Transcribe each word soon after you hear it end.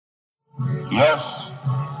Yes,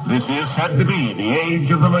 this is said to be the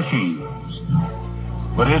age of the machines.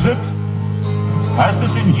 But is it? Has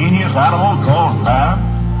this ingenious animal called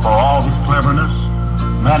man, for all his cleverness,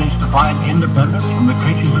 managed to find independence from the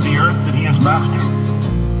creatures of the earth that he has mastered?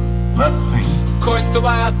 Let's see. Of course the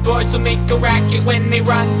wild boars will make a racket when they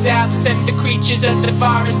runs out. Send the creatures of the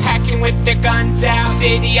forest packing with their guns out.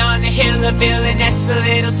 City on a hill, a villainess, a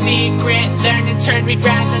little secret. Learn and turn, we'd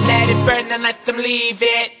rather let it burn than let them leave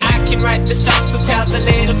it. I can write the songs, I'll tell the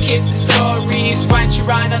little kids the stories. Why don't you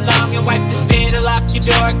run along and wipe the spittle off your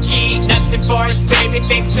door key? Nothing for us, baby,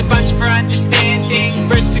 thanks a bunch for understanding.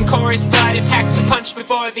 Verse and chorus, but it packs a punch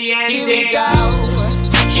before the ending. Here we go,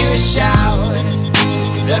 hear a shout.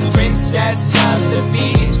 The princess of the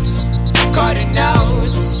Beatz, got her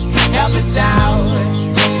notes, help us out.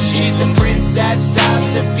 She's the princess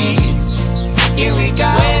of the Beatz. Here we go,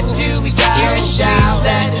 where do we go? Hear a shout, please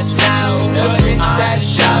let us know. The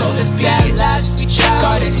princess of the Beatz,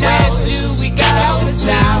 got her notes, where do we go? Help us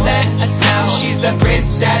out, let us know. She's the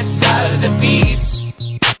princess of the Beatz.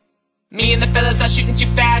 Me and the fellas are shooting too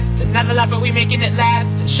fast. Not a lot, but we making it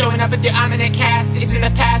last. Showing up with your arm in a cast. It's in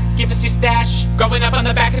the past, give us your stash. Growing up on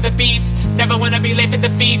the back of the beast. Never wanna be late for the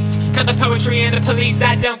feast. Cut the poetry and the police.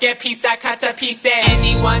 I don't get peace, I cut to pieces.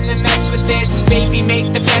 Anyone that mess with this, baby,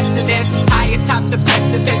 make the best of this. High atop the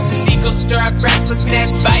precipice, the seagulls stir up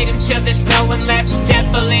restlessness. Fight him till there's no one left.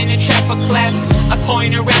 Devil in a treble clef, a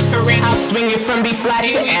point of reference. I'll swing it from B flat to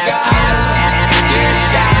F. Here we go, hear a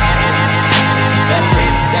shout. The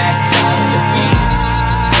princess of the Beatz,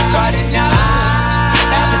 got her nose,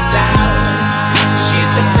 help us out.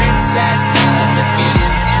 She's the princess of the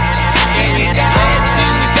Beatz. Here we go, where do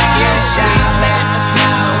we go? Hear a shout, please let us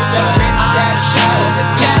know. The princess of the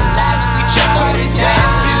Beatz, got her nose,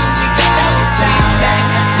 where do we go? Please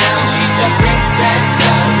let us know. She's the princess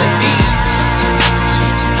of the Beatz.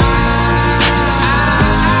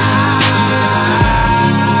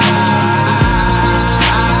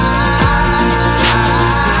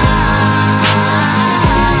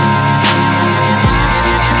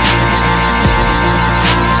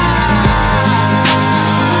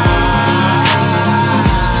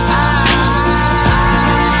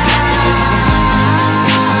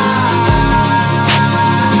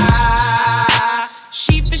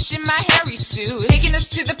 In my hairy suit, taking us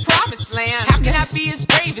to the promised land. How can I be as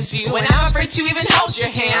brave as you when I'm afraid to even hold your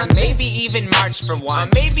hand? Or maybe even march for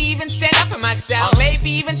once, or maybe even stand up for myself, or maybe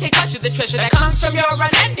even take much of the treasure that comes from your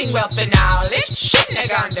unending wealth of knowledge. Shouldn't have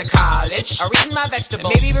gone to college, or eaten my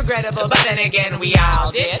vegetables. Maybe regrettable, but then again we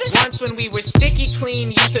all did. Once when we were sticky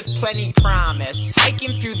clean youth with plenty promise,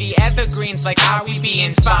 hiking through the evergreens like are we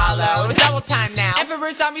being followed? Double time now,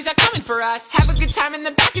 emperor zombies are coming for us. Have a good time in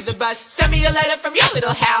the back of the bus. Send me a letter from your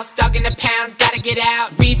little house. Dug in a pound, gotta get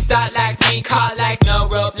out. Restart like recall, like no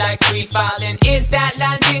rope, like free falling. Is that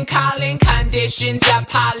London calling? Conditions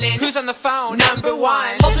appalling. Who's on the phone? Number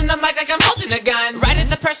one. Holding the mic like I'm holding a gun. Right at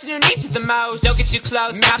the person who needs it the most. Don't get too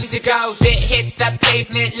close, mouth is a ghost. Spit hits the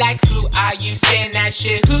pavement like who are you saying that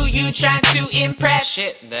shit? Who you trying to impress?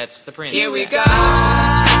 Shit, that's the prince. Here we go.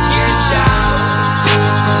 Here shows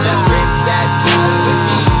the princess of the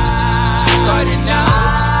Beatz. Got her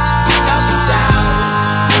nose, help us out.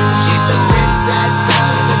 She's the princess of